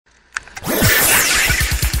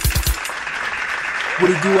What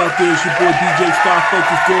it do out there? It's your boy DJ Star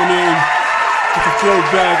Focus going in with the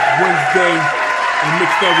Throwback Wednesday and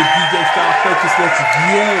mixed up with DJ Star Focus. Let's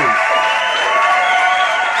go.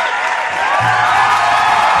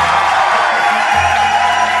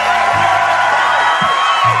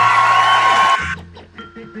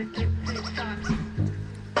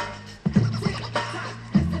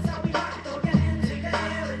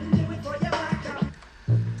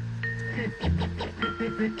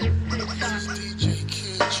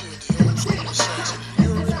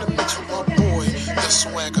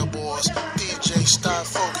 Swagger boss, DJ Star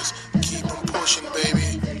Focus, keep them pushing,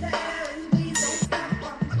 baby.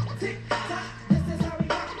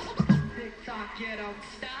 Tick-tock, you don't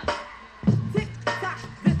stop. Tick-tock,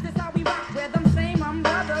 this is how we rock. We're them same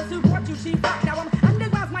brothers who brought you cheap rock. Now I'm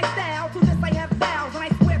underground's my style. To this I have vows, and I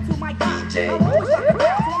swear to my God, I'll always rock the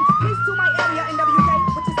crowd. So I'm peace to my area in WK,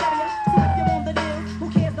 which is area. So if you're on the deal, who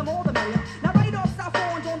cares, the more the merrier. Now right off South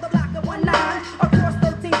Orange on the block of 19, across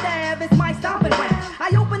 13th Ave is my stomping ground. I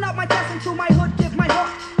open up my chest into my hood, give my heart.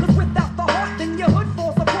 Cause without the heart, then your hood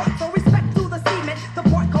falls apart. So respect to the cement, the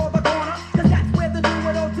part called the corner. Cause that's where the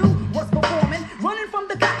do was performing. Running from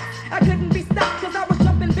the cops, I couldn't be stopped. Cause I was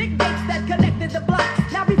jumping big gates that connected the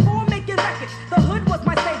blocks. Now before making records, the hood was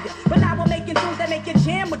my savior. But now we're making tunes that make you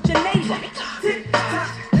jam with your neighbor. Tick-tock,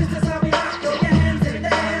 this is how we rock. Throw your hands in the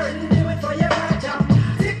air and do it for your right jump.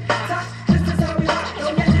 Tick-tock, this is how we rock. Throw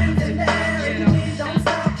your hands in the air and please don't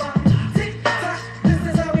stop. Tick-tock, this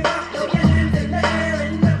is how we rock. Throw your hands in the air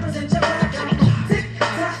and represent your right jump.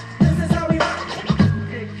 Tick-tock, this is how we rock.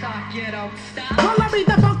 Tick-tock, you don't stop. Well, I be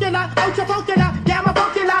the funkular, ultra funkular, gamma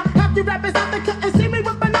funkular. Half the rappers out there couldn't see me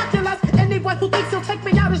with binoculars. Anyone who thinks he'll take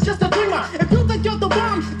me out is just a dreamer. If you think you're the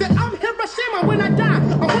one, then I'm Hiroshima when I die.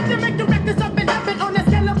 I hope to make the records up in heaven. On a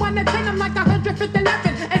scale of 1 to 10, I'm like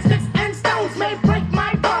 111. And sticks and stones may break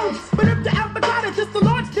my bones. But if the ever got it, just the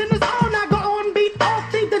Lord's dinner's on. I go on, beat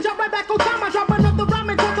off, beat, then jump right back on time. I drop another rhyme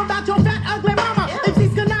and talk about your fat, ugly mama. If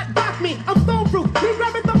these cannot block me, I'm stone proof. Me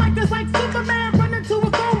grabbing the mic is like Superman running to a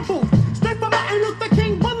phone booth. Straight from Martin Luther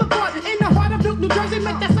King Boulevard in the heart of New Jersey.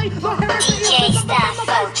 Make that say, Lord Harris DJ Star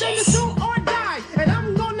Focus. Do or die, and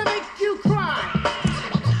I'm gonna make you cry.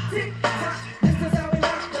 Tick-tock, this is how we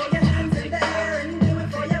rock. Throw your hands in the air and do it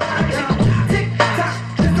for your right jump. Tick-tock,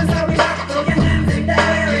 this is how we rock. Throw your hands in the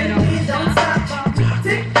air and please don't stop.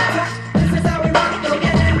 Tick-tock, this is how we rock. Throw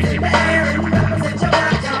your hands in the air and represent your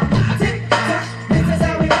right jump. Tick-tock, this is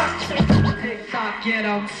how we rock. Tick-tock, you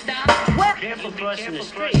don't stop. Careful crossing the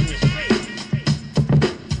street.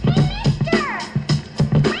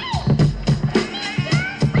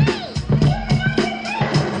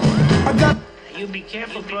 You be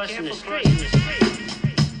careful crossing the street.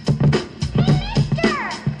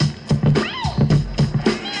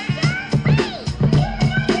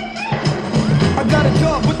 I got a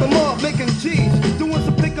job with the mob making cheese, doing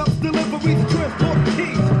some pickups, deliveries, transport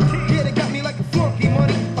keys. Yeah, they got me like a flunky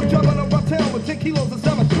money. I'm driving around town with 10 kilos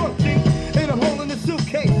inside my trunk, G, and I'm holding a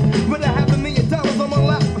suitcase with $500,000 on my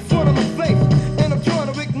lap in front of my face, and I'm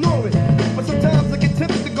trying to ignore it. But sometimes I get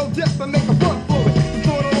tempted to go deaf and make a run for it. The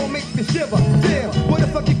thought alone makes me shiver. Damn, what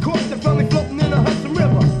if I get caught and find me floating in a Hudson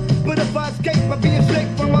River? But if I escape, I'd be in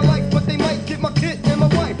shape for my life. But they might get my kid and my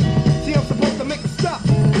wife. See, I'm supposed to make a stop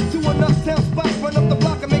to an uptown spot, run up the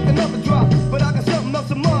block and make another drop. But I got something else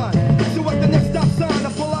in mind. So at the next stop sign,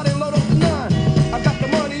 I pull out and load up the 9. I got the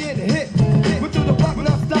money in the hit. Went through the block and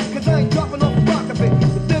I stopped, cause I ain't dropping off the rock of it.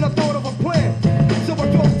 But then I thought of a plan. So I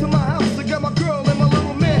drove to my house to get my girl and my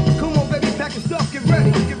little man. Come on, baby, pack your stuff, get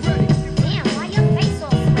ready, get ready. Damn, why your face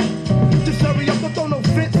all sweaty? Just hurry up, don't throw no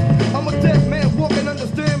fits. I'm a dead man walking,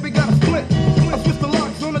 understand, we gotta split. I switched the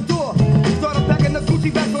locks on the door. Started packing the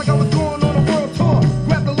Gucci bags like I was going on a world tour.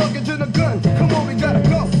 Grab the luggage and a gun. Come on, we gotta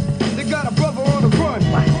go. They got a brother on the run.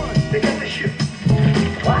 What? They got the ship.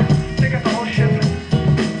 What? They got the whole ship.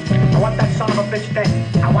 I want that son of a bitch dead.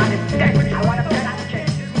 I want him dead. I want him dead out of jail.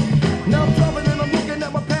 Now I'm driving and I'm looking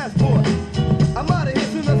at my passport. I'm out of here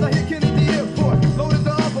soon as I hit Kennedy Airport. Loaded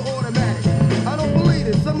the other automatic. I don't believe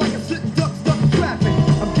this. I'm like a sitting duck stuck in traffic.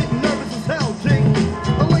 I'm getting nervous as hell, G.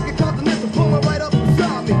 I'm like a continental pulling right up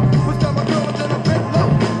beside me. Push down my girl and then I bent low.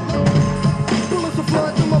 Bullets are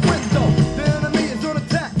flying through my window. The enemy is on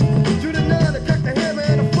attack. Shoot it now to crack the hammer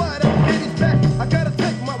and I fire that Katie's back. I gotta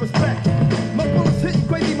take my respect. My bullets hitting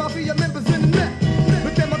crazy mafia members in the neck.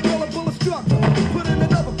 But then my girl and bullet struck. Put in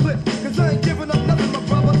another clip, cause I ain't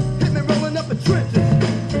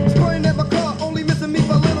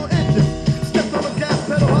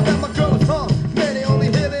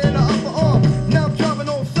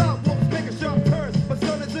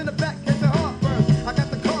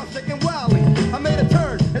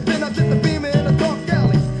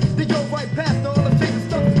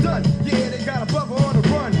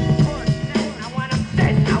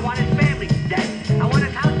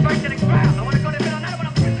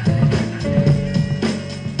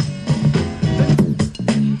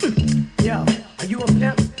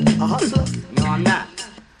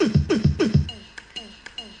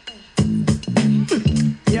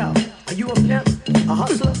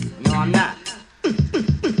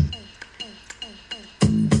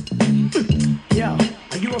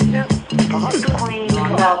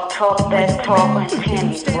about talk that talk on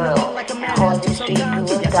Tammy's world. And hold the street do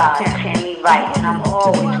or die. Tammy right, and I'm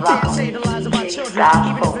always rocking with DJ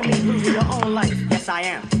Style Focus. Yes, I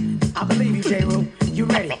am. I believe you, J-Roo. You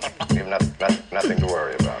ready? You have nothing to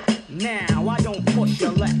worry about. Now, I don't push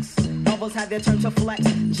your legs. Bubbles had their turn to flex.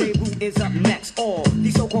 J-Roo is up next. All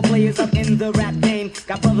these so-called players up in the rap game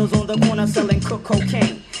got brothers on the corner selling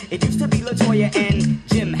cocaine. It used to be LaToya and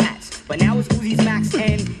Jim hats, but now it's Uzi's Max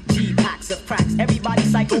and G-packs of cracks. Everybody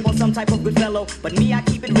psycho on some type of good fellow, but me, I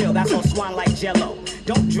keep it real. That's all swan like Jello.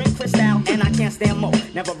 Don't drink Cristal, and I can't stand mo.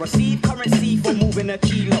 Never receive currency for moving a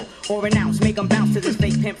kilo or an ounce. Make them bounce to this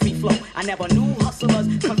fake pimp free flow. I never knew hustlers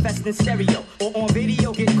confessed in stereo or on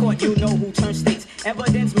video. Get caught, you know who turns states.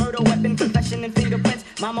 Evidence, murder, weapon, confession, and fingerprints.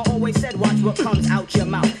 Mama always said, watch what comes out your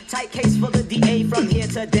mouth. Tight case for the DA from here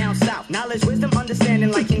to down south. Knowledge, wisdom,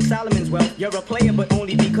 understanding like King Solomon's wealth. You're a player, but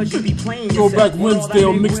only because you be playing yourself. Throwback Wednesday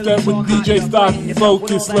on Mixed Up with DJ Style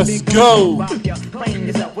Focus. Let's go. Playing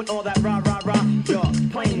yourself with all that rah rah rah. You're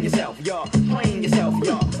playing yourself. You're playing yourself.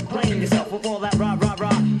 You're playing yourself with all that rah rah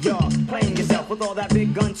rah. You're playing yourself with all that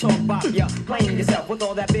big gun talk bop. You're playing yourself with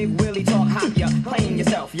all that big willy talk hop. You're playing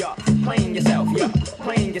yourself. You're playing yourself. You're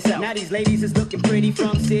playing yourself. Now these ladies is looking pretty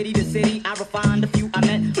from city to city. I refined a few I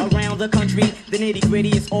met around the country. The nitty gritty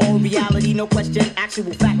is all reality, no question.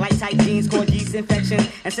 Actual fact like tight jeans cause yeast infection.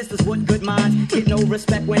 And sisters with good minds get no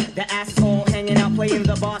respect when the ass is all hanging out playing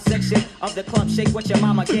the bar section of the club. Shake what your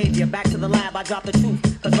mama gave you. Back to the lab, I drop the truth.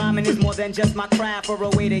 Cause rhyming is more than just my craft or a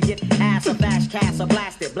way to get ass or flash cash or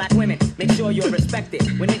blasted. Black women, make sure you're respected.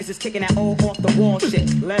 When niggas is kicking that old off the wall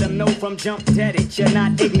shit, let them know from jump dead it. You're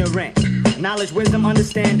not ignorant. Knowledge, wisdom,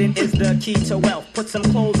 understanding is the key to wealth. Put some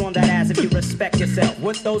clothes on that ass if you respect yourself.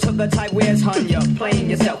 With those hooker type wears, hun, you're playing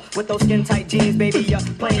yourself. With those skin tight jeans, baby, you're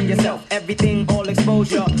playing yourself. Everything all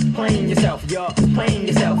exposed, you're playing yourself. You're playing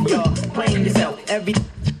yourself. You're playing yourself. Every.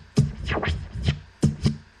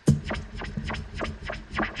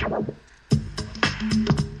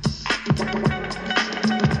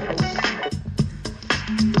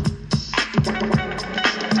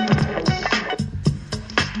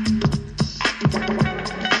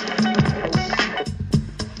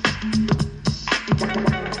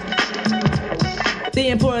 The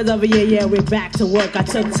importance of a yeah, we're back to work. I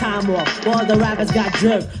took time off, all the rappers got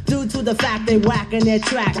jerked due to the fact they whack in their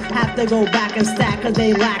tracks. Have to go back and stack cause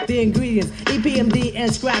they lack the ingredients, EPMD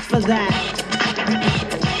and scratch for that.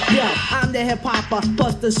 Yo, I'm the hip hopper,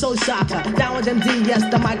 plus the show shocker. Down with MD, yes,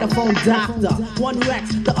 the microphone doctor. One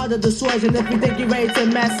wrecks, the other destroys, and if you think you're ready to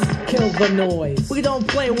mess, kill the noise. We don't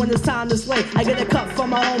play when it's time to slay. I get a cut from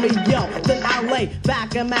my homie, yo, then I lay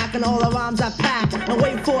back and mack and all the rhymes I pack and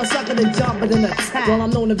wait for a sucker to jump and then attack. Well, I'm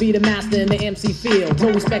known to be the master in the MC field.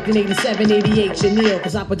 No respect in 87, 88, Chanel,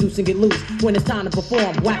 cause I produce and get loose when it's time to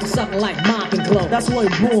perform. Whack a sucker like Mop and Glow. That's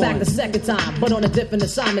what we're born. Back the second time, but on a different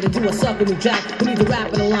assignment to do a sucker new jack. We need to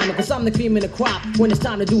rap in alignment, cause I'm the cream in the crop when it's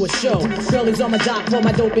time to do a show. Girlies on my jock for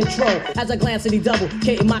my dope intro. As I glance at the double,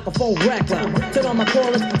 K microphone wrecker. Turn on my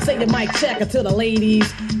callers, say the mic checker to the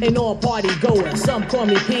ladies and all party goers. Some call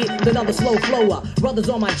me Pete, then other slow flower. Brothers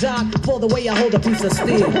on my jock for the way I hold a piece of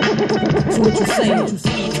steel. So what you saying?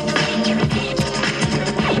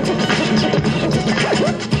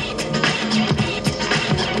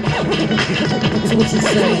 So what you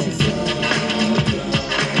saying?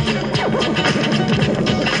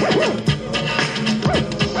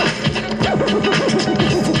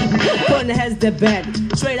 Putting the heads to bed,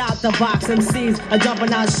 straight out the box. MCs are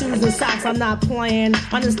jumping out shoes and socks. I'm not playing.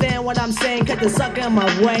 Understand what I'm saying? Cut the sucker in my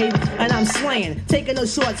way, and I'm slaying. Taking no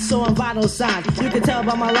shorts, showing vital signs. You can tell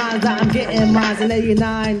by my lines that I'm getting mines in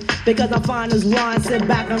 89 because I'm fine as wine. Sit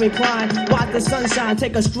back and recline, watch the sunshine,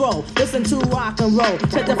 take a stroll, listen to rock and roll.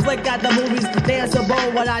 Check the flick at the movies, dance a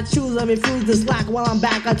bowl. What I choose, I refuse to slack. While I'm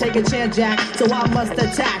back, I take a chance, Jack. So I must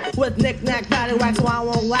attack with knick-knack, paddywhack, so I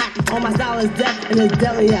won't lack. All my style is death and his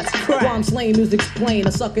deli that's crack. While I'm slaying, music's plain,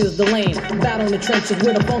 a sucker is the lane. Battle in the trenches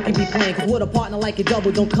where the funky be playing. Cause with a partner like a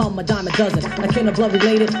double, don't come a dime a dozen. I can't have blood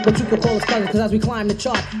related, but you could call us cousins. Cause as we climb the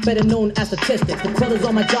chart, better known as statistics. The brothers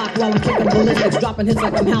on my jock while I'm kicking ballistics. Dropping hits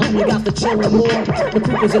like I'm housing, you got the chillin' more. The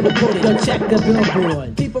creepers in the booty, yo, check the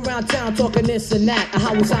billboard. People around town talking this and that,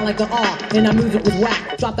 how we sound like the R, and our music was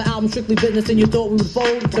whack. Drop the album Strictly Business and you thought we would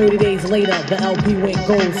fold. 30 days later, the LP went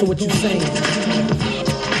gold, so what you saying?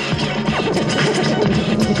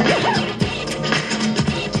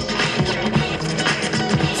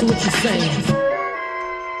 So what you saying?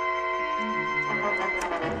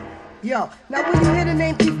 Yo, now when you hear the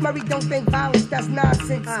name Keith Murray, don't think violence, that's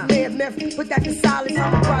nonsense. Mad myth, put that to silence.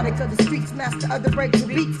 I'm a product of the streets, master of the breaks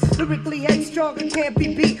and beats. Lyrically headstrong and can't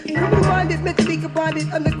be beat. Criminal-minded, mentally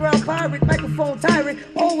combined, underground pirate, microphone tyrant.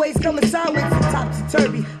 Always coming sideways from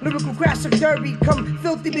topsy-turvy. Lyrical crash of derby, come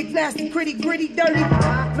filthy, big nasty, gritty, dirty.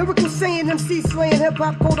 Lyrical saying, MC slaying,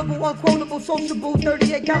 hip-hop quotable, unquotable, sociable,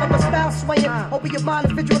 38 caliber style swaying. Open your mind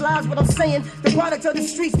and visualize what I'm saying. The products of the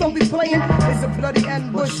streets don't be playing. It's a bloody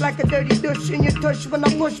ambush like a dirty douche in your tush when I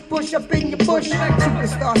push up in your bush.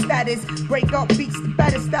 Superstar status, break up beats, the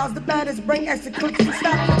baddest styles, the baddest. Bring extra cooks to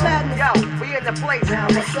stop the madness. Yo, we in the place. Now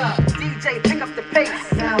what's up? DJ, pick up the pace.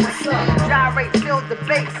 Now what's up? Gyrate, fill the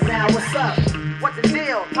bass. Now what's up? What the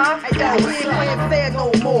deal, huh? Hey yo, we ain't playing fair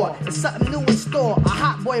no more. It's something new in store. A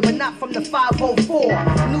hot boy, but not from the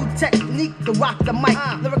 504. New technique to rock the mic.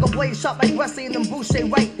 Lyrical blade sharp like Wesley and them Boucher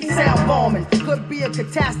right. Sound bombing, could be a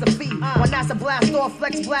catastrophe. When that's a blast off,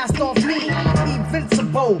 flex blast off me.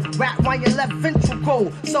 Invincible, rap while your left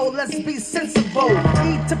ventricle. So let's be sensible.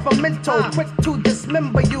 Temperamental, quick to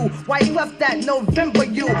dismember you. White left that November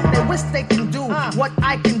you. They wish they can do what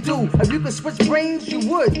I can do. If you could switch brains, you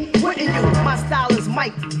would, wouldn't you? My style is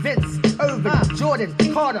Mike, Vince, Irvin, Jordan,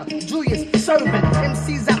 Carter, Julius, Serving.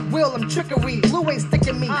 MCs at will, I'm trickery. Lou ain't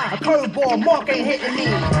sticking me. A curveball, Mark ain't hitting me.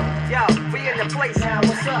 Yo, we in the place. Now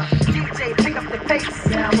what's up? DJ, pick up the pace.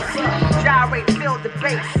 Now what's up? Gyrate, fill the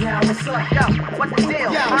bass. Now what's up? Yo, what the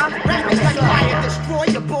deal, huh? Rapping like fire, destroy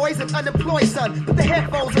your boys and unemployed son. Put the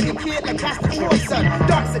headphones on your kid like Castor Troy, son.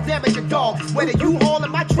 Darks that damage your dog. Whether you all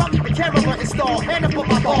in my truck, the camera installed. Hand up on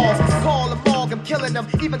my balls. Call them morgue, I'm killing them.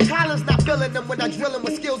 Even Collins not feeling them when I drill them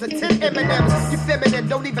with skills of 10 M&M's. You feminine,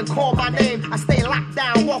 don't even call my name. I stay locked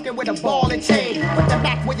down, walking with a ball and chain. Put the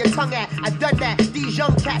back where your tongue at. I done that. These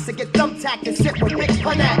young cats that get thumbtacked and sit with big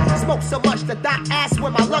pun at. Smoke so much the doc asked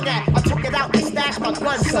where my lung at. I took it out and stashed my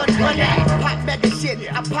gun, son, run at. Pop mega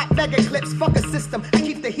shit, I pop mega clips, fuck a system. I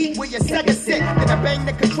keep the heat where your Sega sit. Then I bang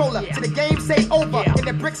the controller till the game say over. And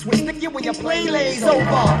the bricks will stick you when your plane lays over.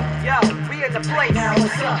 Yo, we in the place. Now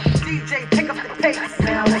what's up? DJ, pick up the pace.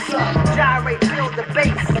 Now what's up? Gyrate, fill the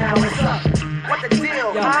bass. Now what's up? What the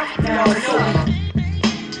deal, huh? Now what's up?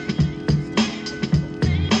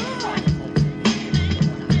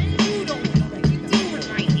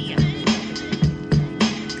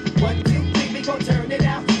 Turn it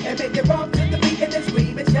out and make it rock to the beat and then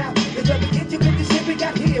scream it shout. Cause when we get you with the shit we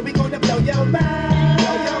got here, we gonna blow your mind.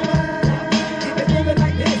 Blow your mind. Keep it moving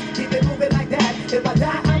like this, keep it moving like that. If I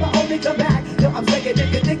die, I'ma only come back. Yo, I'm saying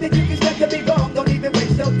if you think that you can step to me wrong, don't even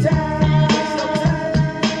waste your time. Waste your time.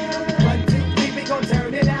 1, 2, 3, we gon'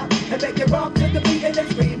 turn it out and make it rock to the beat and then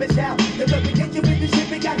scream and shout. Cause when we get you with the shit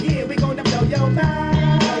we got here, we gonna blow your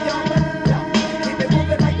mind. Blow your mind. Keep it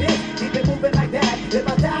moving like this, keep it moving like that. If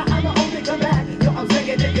I die, I'ma only come back.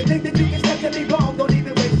 If you think that you can step to me wrong, don't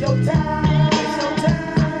even waste your time. Waste your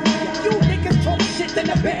time. You niggas talk shit, then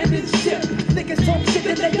abandon ship. Niggas talk shit,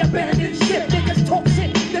 then they abandon ship. Niggas talk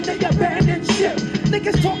shit, then they abandon ship.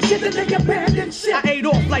 Niggas talk shit, then they abandon ship. I ate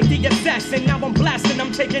off like the assassin, now I'm blasting,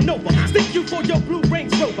 I'm taking over. Stick you for your blue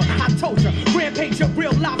Range Rover. I told ya, rampage, a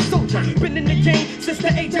real live soldier. Been in the game since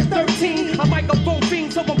the age of 13. A microphone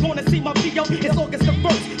fiend, so I'm gonna see my P.O. It's August the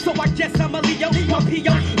 1st, so I guess I'm a Leo. My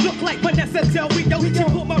P.O. look like Vanessa Del Rio. She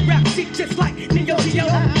pull my rap sheet just like Neo Geo.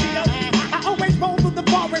 I always roll through the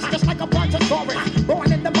forest just like a brontosaurus.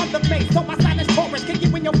 Born in the mother face, so my sign is Taurus. Kick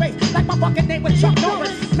you in your face like my fucking name was Chuck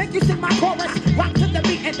Norris. Make you sing my chorus, rock to the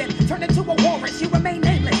beat and then turn into a walrus. You remain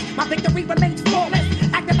nameless, my victory remains flawless.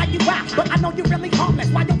 Acting like you out, but I know you really harmless.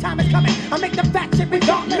 While your time is coming, I make the fat shit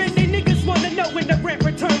regardless. Many niggas wanna know when the rent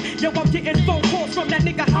return. Yo, I'm getting phone calls from that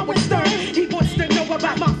nigga Howard Stern. He wants to know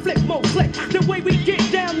about my flip mode click. The way we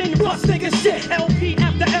get down and bust nigga shit. LP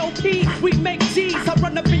after LP, we make G's. I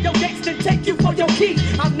run up in your gates and take you for your key.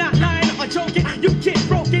 I'm not lying or joking. You get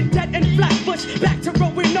broken, dead and Flatbush. Back to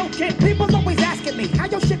rolling no kid. People always asking me how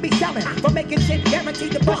your shit be selling. For making shit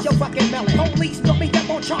guaranteed to bust your fucking melon. Police put me up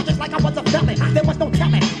on charges like I was a felon. There was no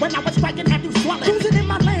telling when I was striking, have you swelling. Cruising in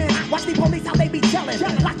my land, watch the police how they be telling.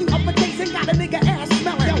 Lock you up for days and got a nigga ass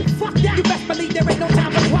smelling. Yo, fuck that. You best believe there ain't no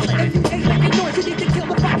time for dwelling. If you ain't making noise, you need to kill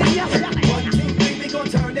the fucking yelling. 1, 2, 3, we gon'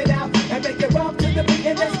 turn it out and make it rock to the beat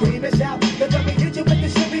and then scream and shout. Cause when we hit you with the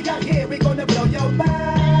shit we got here, we gonna blow your mind.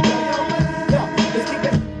 Blow your mind. Yo, let's keep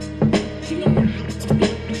it. She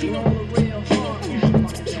know the real hard.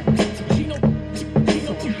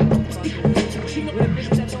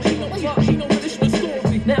 She know where this was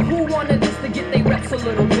story. Now who wanted this to get they reps a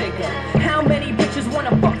little bigger? How many bitches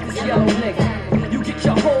wanna fuck this yellow nigga? You get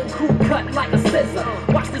your whole crew cut like a scissor.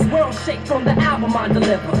 Watch this world shake from the album I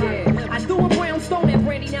deliver. I threw a brownstone at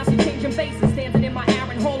Brandy, now she changing faces. Standing in my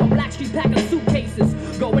Aaron Hall on Black Street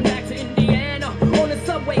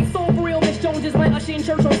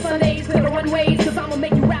attend church on Sundays, clear the runways, cause I'ma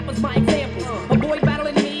make you rappers my examples. A boy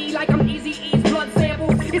battling me like I'm Eazy-E's blood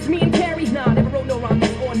samples. It's me and Carrie, nah, never wrote no rhyme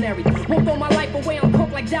that's ordinary. Won't throw my life away on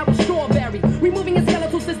coke like Darryl Strawberry. Removing your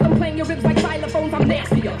skeletal system, playing your ribs like xylophones, I'm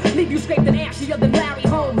nastier. Leave you scraped and ashier than Larry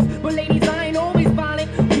Holmes. But ladies, I ain't always violent.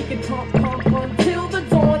 We can pump till the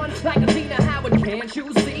dawn. Like Athena Howard, can't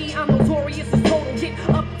you see? I'm notorious as total. Get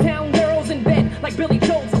uptown girls in bed like Billy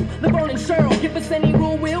Joel, LeBron and Cheryl. Give us any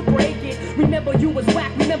rule, we'll break it. Remember you was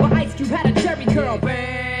whack, remember Ice Cube had a Jerry curl.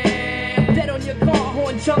 Bam, dead on your car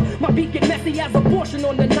horn chump. My beat get messy as abortion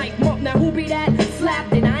on the ninth month. Now who be that?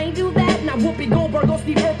 Slapped and I ain't do that. Now Whoopi Goldberg or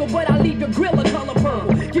Steve Urkel, but I leave your grill a color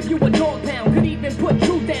purple. Give you a dog pound, could even put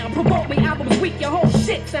you down. Provoke me, albums weak, your whole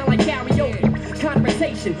shit sound like karaoke.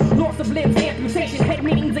 Conversation, loss of limbs, amputation, head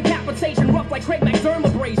meetings, decapitation, rough like Craig McDermott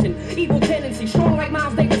abrasion. Evil tendency, strong like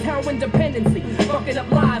Miles Davis, heroin dependency, fucking up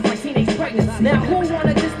lives like teenage pregnancy. Now who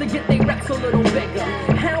wanted this to get their reps a little bigger?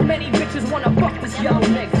 How many bitches wanna fuck this young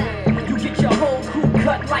nigga? You get your whole crew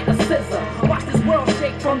cut like a scissor. Watch this world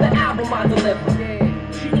shake from the album I deliver.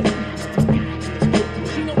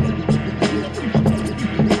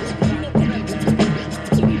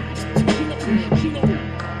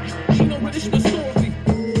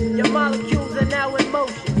 Molecules are now in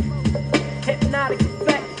motion. Hypnotic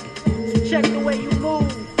effect. Check the way you move.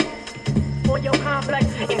 On your complex,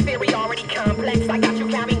 inferiority complex. I got you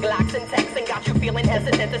carrying Glocks and texts and got you feeling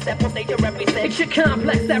hesitant to step on stage and represent. It's your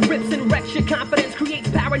complex that rips and wrecks your confidence, creates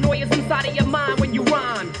paranoias inside of your mind when you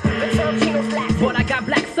rhyme. But I got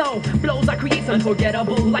black soul, blows I create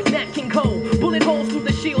unforgettable like Nat King Cole. Bullet holes through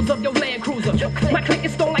the shields of your Land Cruiser. My click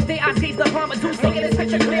is stone like they eyes gaze the Medusa. Making this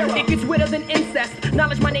picture clearer. It gets weirder than incest.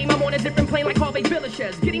 Knowledge my name, I'm on a different plane like Harvey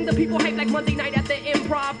Villachers. Getting the people hyped like Monday night at the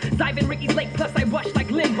Improv. Diving Ricky's Lake, plus I rush like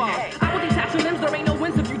Limbaugh. I will detach your limbs, there ain't no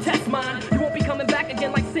wins if you test mine. You won't be coming back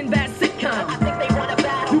again like Sinbad's sitcom. I think they want a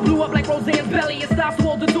battle. You blew up like Roseanne's belly. It stops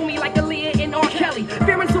swole to do me like Aaliyah and R. Kelly.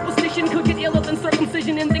 Fear and superstition could get iller than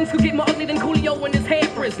circumcision, and things could get more ugly than Coolio in his hair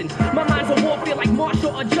prison. My mind's a warfare like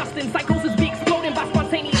Marshall or Justin. Psychosis be exploding by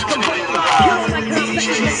spontaneous combustion. You don't like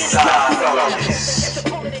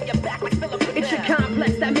it's your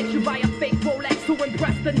complex that makes you buy a fake Rolex to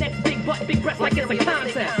impress the next big butt, big breast like it's a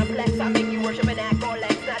contest. Complex, I make you worship and act or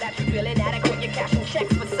less. Now that you feel inadequate, you're cashing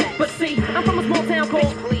checks for sex. But see, I'm from a small town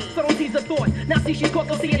called so don't tease a thought. Now see she's caught,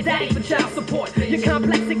 go see your daddy for child support. You're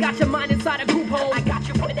complex, it got your mind inside a group home. I got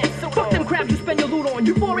you putting that suit on. Fuck them crabs you spend your loot on.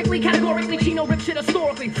 Euphorically, categorically, Chino rip shit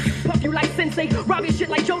historically. Fuck you like Sensei, rob your shit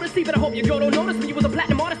like Jodeci. But I hope your girl don't notice me. You was a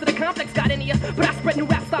platinum artist and the complex got into ya. But I spread new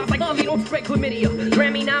rap styles like Ali, don't spread chlamydia.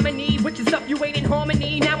 Grammy nominee, which is stuff you ain't in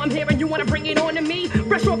harmony. Now I'm here and you wanna bring it on to me.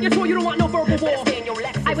 Fresh off your tour, you don't want no verbal war.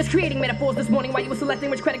 I was creating metaphors this morning while you were selecting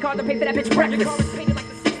which credit card to pay for that bitch breakfast. Your car is painted like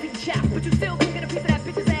the 16th chap, but you still couldn't get a piece of that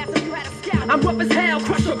bitch's ass if you had a scalp. I'm rough as hell,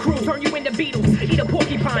 crush your crew, turn you into Beatles, eat a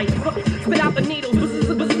porcupine, spit out the needles.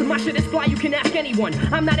 My shit is fly, you can ask anyone.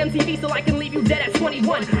 I'm not MTV, so I can leave you dead at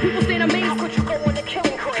 21. People stand amazed, how could you go on the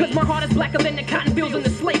killing craze? Cause my heart is blacker than the cotton fields in the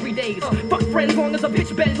slavery days. Fuck friends long as a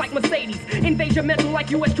bitch bends like Mercedes. Invade your mental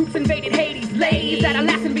like US troops invaded Hades. Ladies that are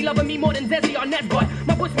lasting be loving me more than Desi or Nesbut.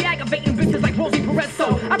 My push be aggravating bitches like Rosie Perez.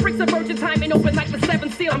 So I break the virgin time and open like the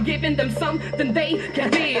 7th seal. I'm giving them something they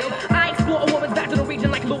can feel. I explore a woman's vaginal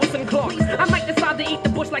region like Lewis and Clark. I might decide to eat the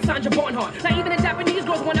bush like Sandra Barnhart. Now even the Japanese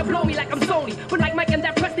girls wanna blow me like I'm Sony. But like Mike and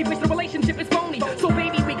that Presley bitch, the relationship is phony. So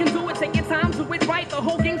baby, we can do it, take your time, do it right. The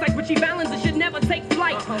whole game's like Richie Valens, it should never take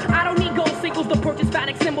flight. I don't need gold singles to purchase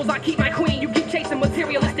phatic symbols. I keep my queen, you keep chasing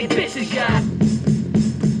materialistic bitches, yeah.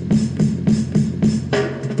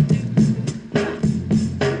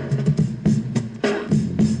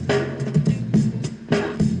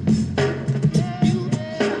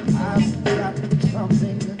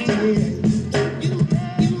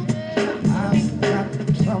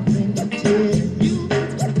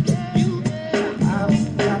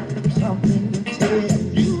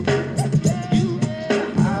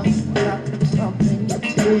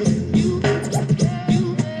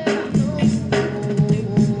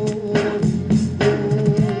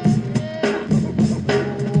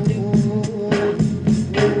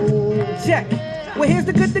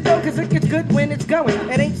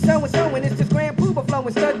 It ain't so and so, and it's just Grand Pooba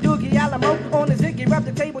flowing. Stud Doogie Alamo on the Ziggy, rub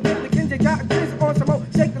the table, dip the Kenji, got a twist on some more,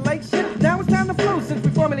 shake the lake shit. Now it's time to flow since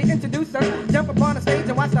we formally introduced her. Jump upon the stage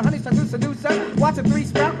and watch the honey start to seduce her. Watch a 3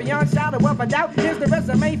 sprout beyond shadow of a doubt. Here's the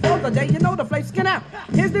resume for the day, you know the flake skin out.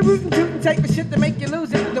 Here's the root and toot and take the shit to make you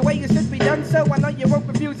lose it. The way it should be done, so I know you won't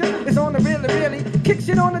confuse it. It's on the really. Kick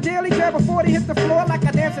shit on the daily, grab a 40, hit the floor like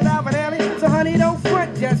I dance at Alvin Alley. So honey, don't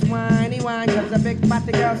front, just whiny wine, cause a big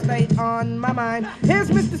body girl stay on my mind. Here's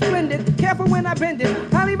Mr. Splendid, careful when I bend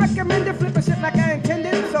it. Highly recommended, flipping shit like I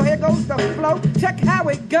intended. So here goes the flow, check how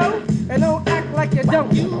it go, and don't act like you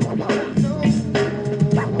don't.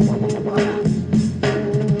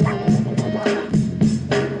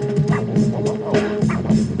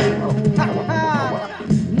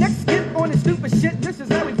 Next, get on the stupid shit. This is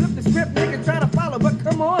how we flip the script. Niggas try to follow, but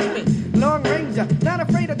come on me. Long Ranger, not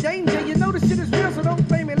afraid of danger. You know the shit is real, so don't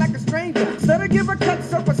play me like a stranger. Instead of give a cut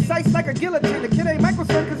so precise like a guillotine. The kid ain't Michael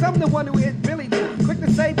Son, cause I'm the one who hit Billy Jean. Quick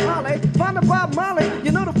to say parlay, find a Bob Marley.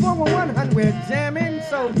 You know the 411, we're jamming.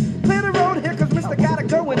 So clear the road here, cause Mr. Gotta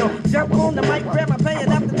going on. Jump on the mic, grab my pay,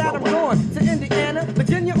 and after that I'm going to Indiana,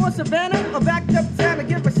 Virginia, or Savannah, or back up town to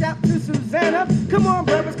give a shout to Susanna. Come on,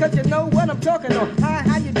 brothers, cause you know what I'm talking on. Hi,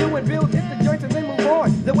 how you doing, Bill? Hit the joints and then move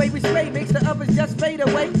on. The way we spray makes the others just fade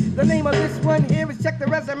away. The name of this one here is Check the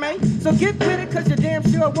Resume. So get with it, cause you damn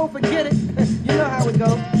sure won't forget it. You know how it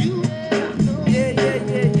goes. Yeah.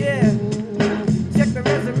 Check the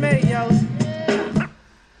resume, yo.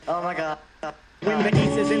 Oh my God. When the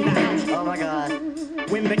East is in the house. Oh my God.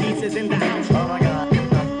 When the East is in the house. Oh my God.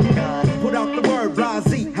 Put out the word,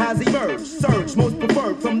 blase has emerged. Surge, most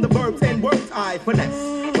preferred from the verbs and words I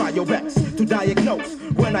finesse. Try your best to diagnose.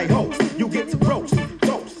 When I host, you get to roast,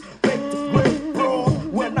 toast, baked, grilled, raw.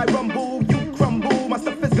 When I rumble, you crumble. My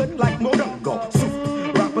stuff is good like Morongo.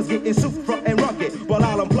 Soup, rappers getting super and rugged. While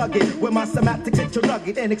I'll unplug it with my semantics hit you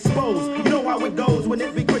rugged and exposed. You know how it goes when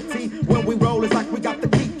it be gritty. When we roll, it's like we got the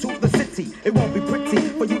key to the city. It won't be pretty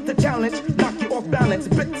for you to challenge. Knock you off balance,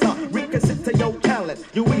 bitter, reconsider your talent.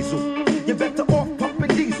 You weasel. You're better off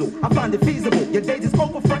pumping diesel. I find it feasible. Your days is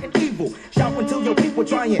over fronting evil. Shout until your people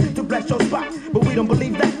trying to bless your spot. But we don't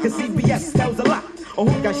believe that, cause CBS tells a lot on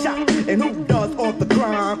who got shot and who does all the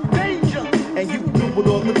crime. Danger! And you do it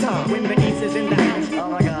all the time. When the East is in the house. Oh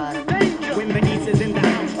my God. Danger! When the East is in the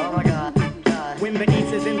house. Oh my God. When the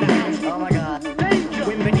East is in the house. Oh my God. Danger!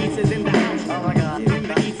 When the East is in the house. Oh my God. When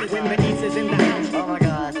the East is in the house. Oh my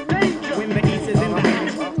God. Danger! When the East is in the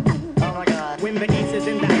house. Oh my God. When the East is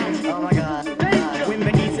in the house. Oh my God. When the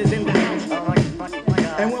East is in the house. Oh my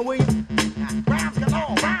God. And when we Rhymes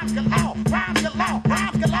galore, rhymes galore, rhymes galore,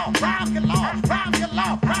 rhymes galore, rhymes galore, rhymes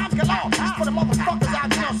galore, rhymes galore. Just for the motherfuckers out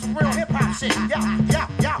there on some real hip hop shit.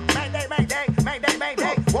 Yeah.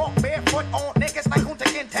 Mayday. Walk barefoot on niggas like Kunta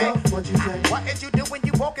Kinte. what you say? What is you do when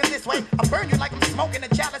you walking this way? I burn you like I'm smoking a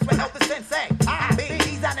chalice with Elvis Sensei. I be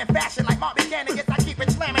he's out in fashion like Marvin Cannon. Yes, I keep it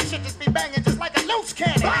slamming. Shit just be banging just like a loose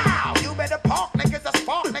cannon. Wow, you better park niggas. I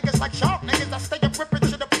spark niggas like shark niggas. I stay up ripping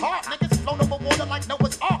shit apart. Niggas float over water like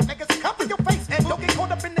Noah's Ark. Niggas cover your face and don't get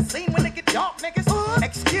caught up in the scene when it get dark. Niggas,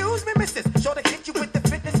 excuse me, missus. Sure to hit you with the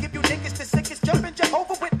fitness. Give you niggas the sickest jumping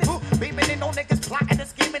Jehovah Witness. Beaming in on niggas plotting and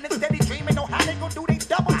scheming and steady dreaming on how they gon' do they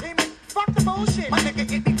double teaming. Fuck the bullshit. My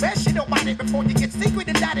nigga, it be best shit about it before you get secret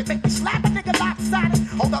and that it make me slap a nigga lopsided.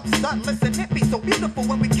 Hold up, son, listen, it be so beautiful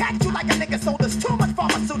when we catch you like a nigga sold us too much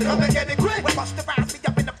pharmaceutical. Come and get it quick. When bust around, be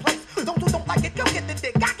up in the place. Those who don't like it, go get the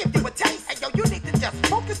dick. I give you a taste. Hey yo, you need to just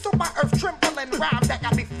focus on my earth trembling rhymes that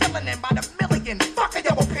I be filling in by the million. Fuck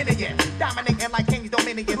your opinion. Dominating like King's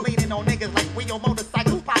Dominion, leaning on niggas like we on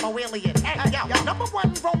motorcycles, Papa Willian. Hey yo, number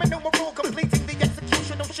one Roman numeral completing the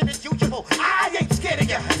executional shit as usual. I ain't scared of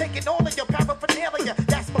ya. Taking all of your paraphernalia.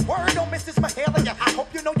 That's my word on Mrs. Mahalia. I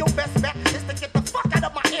hope you know your best bet is to get the fuck out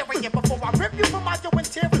of my area before I rip you from out your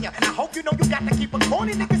interior. And I hope you know you got to keep a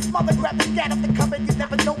corny nigga smother, grab the gat up the cover. You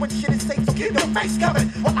never know when shit is safe, so keep your face covered.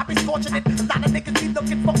 Well, I be scorching it. A lot of niggas be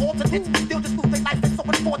looking for alternates. Still just lose their life is so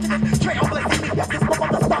unfortunate. Trailblazing me, this my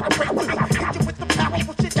mother started breaking me. Hit you with the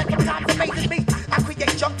powerful shit that sometimes amazes me. I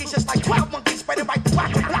create junkies just like 12 monkeys spreading right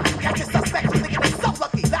throughout your block. Catch a suspect, thinking they so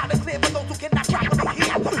lucky. Loud and clear for those who cannot properly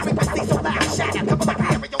hear. Frequency so loud, shatter, cover the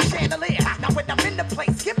stereo chandelier. Now when I'm in the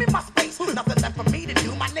place, give me my space. Nothing left for me to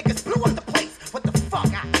do. My niggas blew up the place. What the fuck?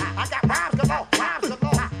 I got rhymes galore, rhymes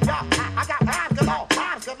galore. I got rhymes galore,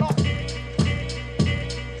 rhymes galore.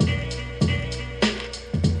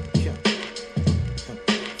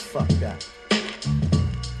 Fuck that.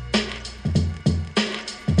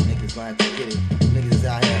 Niggas gonna have to get it. Niggas is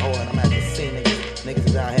out here holding. I'm at the scene, niggas. Niggas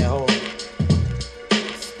is out here holding.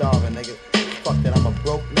 Starving, nigga. Fuck that, I'm a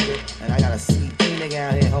broke nigga. And I gotta see any nigga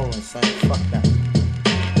out here holding, son. Fuck that.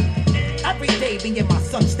 Every day me and my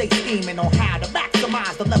son stay scheming on how to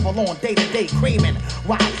maximize the level on day-to-day creaming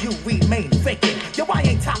while you remain faking. Yo, I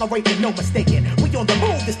ain't tolerating no mistaking. We on the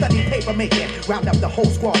move to study paper making. Round up the whole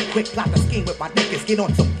squad, quick plot the scheme with my niggas. Get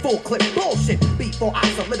on some full clip bullshit before I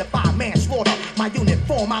solidify manslaughter. My unit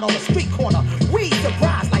form out on the street corner. We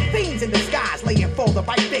surprise like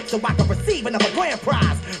fix so I can receive another grand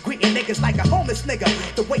prize. Greeting niggas like a homeless nigga.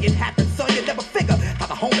 The way it happens, son, you never figure how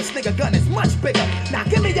the homeless nigga gun is much bigger. Now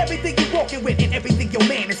give me everything you walking with and everything your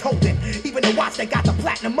man is holding. Even the watch that got the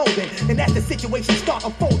platinum molding. And as the situation start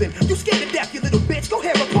unfolding, you scared to death, you little bitch. Go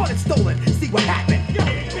ahead, report it stolen. See what happened.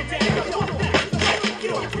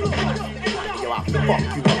 Yo, I'll fuck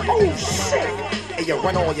you up. Oh shit. Hey, yo,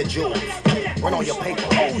 run all your jewels. Run all your paper.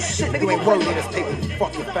 Oh shit, nigga, you ain't worthy of this paper, you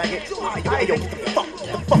fucking faggot. Hey, yo, get the fuck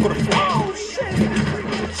on the floor. Oh shit.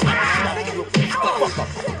 Nigga, you shut the fuck up.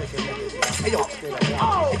 Hey, yo,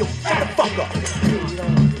 shut the fuck up.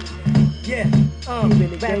 Yeah,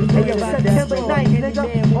 hey, yo, September 9th, nigga,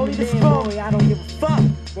 only the strong. I don't give a fuck.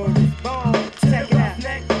 Check it out,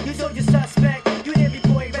 nigga. You told your suspect. You hear me,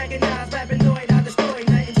 boy, recognize, rapping, annoyed, I destroy,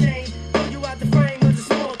 nothing changed. Throw you out the frame was a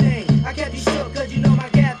small thing. I kept you shook, cause you know my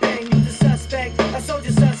gap bang. You the suspect, a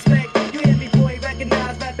soldier suspect. You hear me, boy,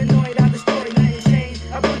 recognize, rapping, annoyed, I destroy, nothing changed.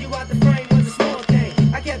 I pulled you out the frame was a small thing.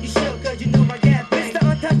 I kept you shook, cause you know my gap bang. It's the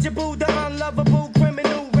untouchable, the unlovable,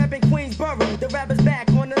 criminal, rapping Queensboro. The rapper's back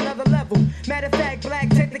on another level. Matter of fact, black,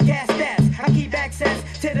 check the gas stats. I keep access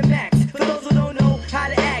to the max. For those who don't know how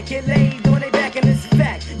to act, get laid on their back, and it's a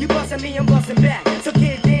fact. You bustin' me, I'm bustin' back. So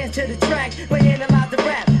kid, dance to the track, but analyze the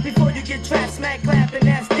rap. Before you get trapped, smack, clap, and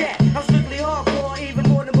that's that. I'm strictly hardcore, even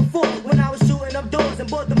more than before. When I was shooting up doors in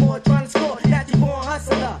Baltimore, trying to score. Natural born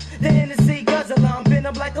hustler, the Hennessy guzzler. I'm been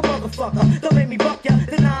up like a motherfucker. Don't make me buck ya,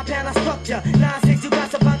 the 9-pound I structure. 9-6, you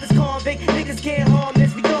got about this convict. Niggas can't harm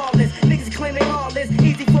this regardless. Niggas claim they heartless.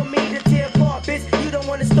 Easy for me to tear apart, bitch. You don't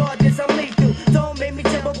wanna start this, I'm lethal. Don't make me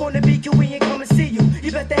jump up on the BQ, we ain't come and see you.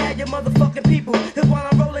 You better have your motherfucking people. Cause while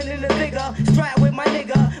I'm rolling in the figure, strap with my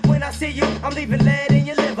nigga. When I see you, I'm leaving lead in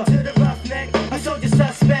your liver. To the roughneck, you soldier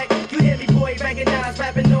suspect. You hear me, boy, recognize,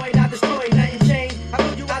 rapping, annoyed, I destroy, nothing changed. I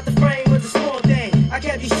blew you out the frame was a small thing. I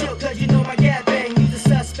kept you shook cause you know my gap bang. You the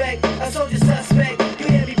suspect, a soldier suspect. You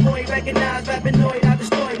hear me, boy, recognize, rapping, annoyed, I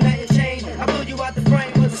destroy, nothing changed. I blew you out the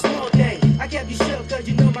frame was a small thing. I kept you shook cause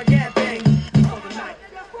you know my gap bang.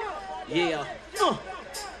 Yeah,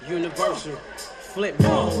 Universal, flip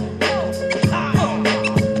mode.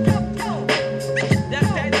 That's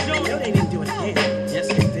that joint. Yo, they didn't do it again. Yes,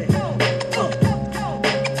 they did.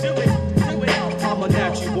 Do it. I'm a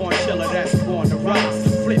natural born killer that's born to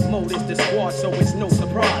rise. Flip mode is the squad, so it's no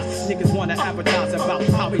surprise. Niggas wanna advertise about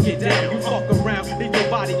how we get down. You fuck around, leave your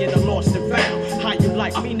body in the lost and found. How you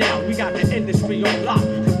like me now? We got the industry on lock.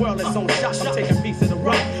 The world is on shot. I'm taking a piece of the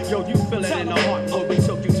rock. Yo, you feel it in the heart when we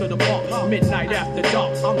took you to the park. Midnight after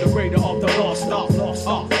dark. I'm the raider of the lost ark. Lost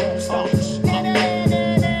ark.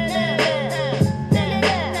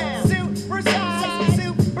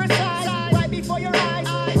 Supersize, right before your eyes.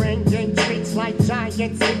 Bringing treats like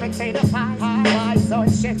giant sweet potato pies. Flies on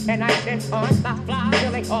ships and I ship on fly.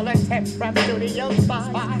 Filling all the temps from studio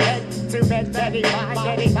spies. Head to bed, Betty Bye.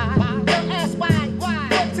 Don't ask why.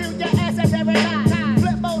 Look to your ass at every time.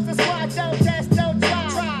 Flip modes and squad, don't test, don't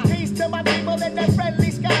try. Peace to my people in the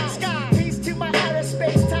friendly sky. Peace to my outer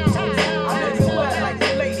space time. I'm in the west like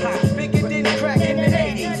the ladies. Bigger than crack in the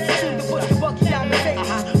 80s. Shoot the bush, the bucky down the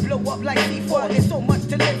 80s. Blow up like C4. There's so much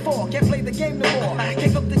to live for. Can't play the game no more.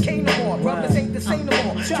 Can't up the cane no more. Brothers ain't the same no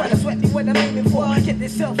more. Try to sweat me when I'm aiming for. Get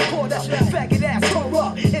yourself caught up. Faggot ass, tore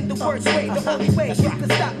up. In the worst way, the only way you can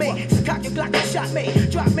stop me. So cock your Glock and shot me.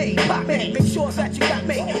 Drop me, pop me. Make sure that you got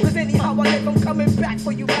me. Cause anyhow I live, I'm coming back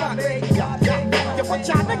for you, pop me. Yo, what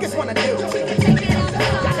y'all niggas wanna do? Y'all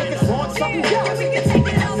niggas want something? Yo,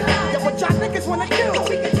 what y'all niggas wanna do?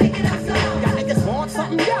 Y'all niggas want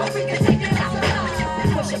something? Yo,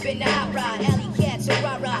 push up in the hot rod, alley cats or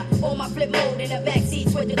rah-rah. On my flip mode in the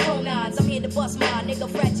backseats with the tonons. I'm here to bust my nigga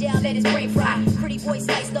fragile, let his brain fry. Pretty boy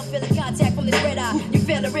sliced up, feeling contact from this red eye. You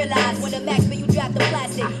fail to realize when the max but you drop the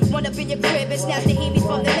plastic. Run up in your crib and snatch the hemis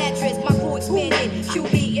from the mattress. My crew expanded,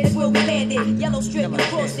 QB is where we landed. Yellow strip, you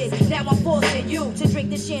crossed it. Now I'm forcing you to drink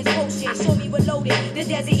the Shan's potion. Show me reloaded, the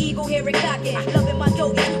Desert Eagle here and cocking. Loving my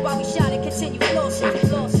dotage while we shot and continue flossing.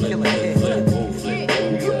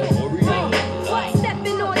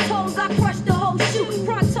 Stepping on toes, I crush the whole shoot.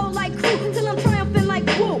 Pronto like crew, till I'm triumphant like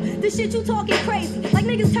woo. This shit you talking crazy, like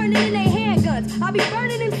niggas turning in their handguns. I be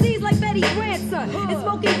burning them seeds like Betty's grandson. And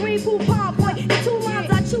smoking green poo palm, boy. The 2 rhymes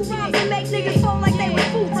I chew rhymes and make niggas fall like they was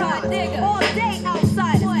futon. All day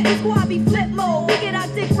outside, this squad be flip mode. We get our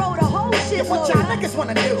dick roll, the whole shit. what y'all niggas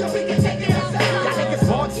wanna do? Y'all niggas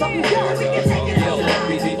want something? Yo, Yo,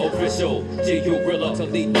 be the official GQ Gorilla to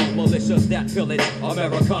lead militias that pillage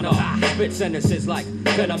Americana. Spit sentences like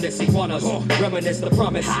venomous iguanas. Reminisce the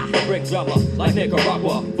promise to bring drama like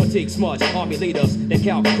Nicaragua. Fatigue smudge army leaders that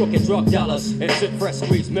count crooked drug dollars and sip fresh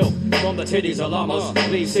squeezed milk from the titties of llamas.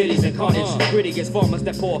 Leave cities in carnage. Greedy as farmers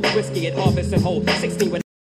that pour whiskey and harvest and hold 16 with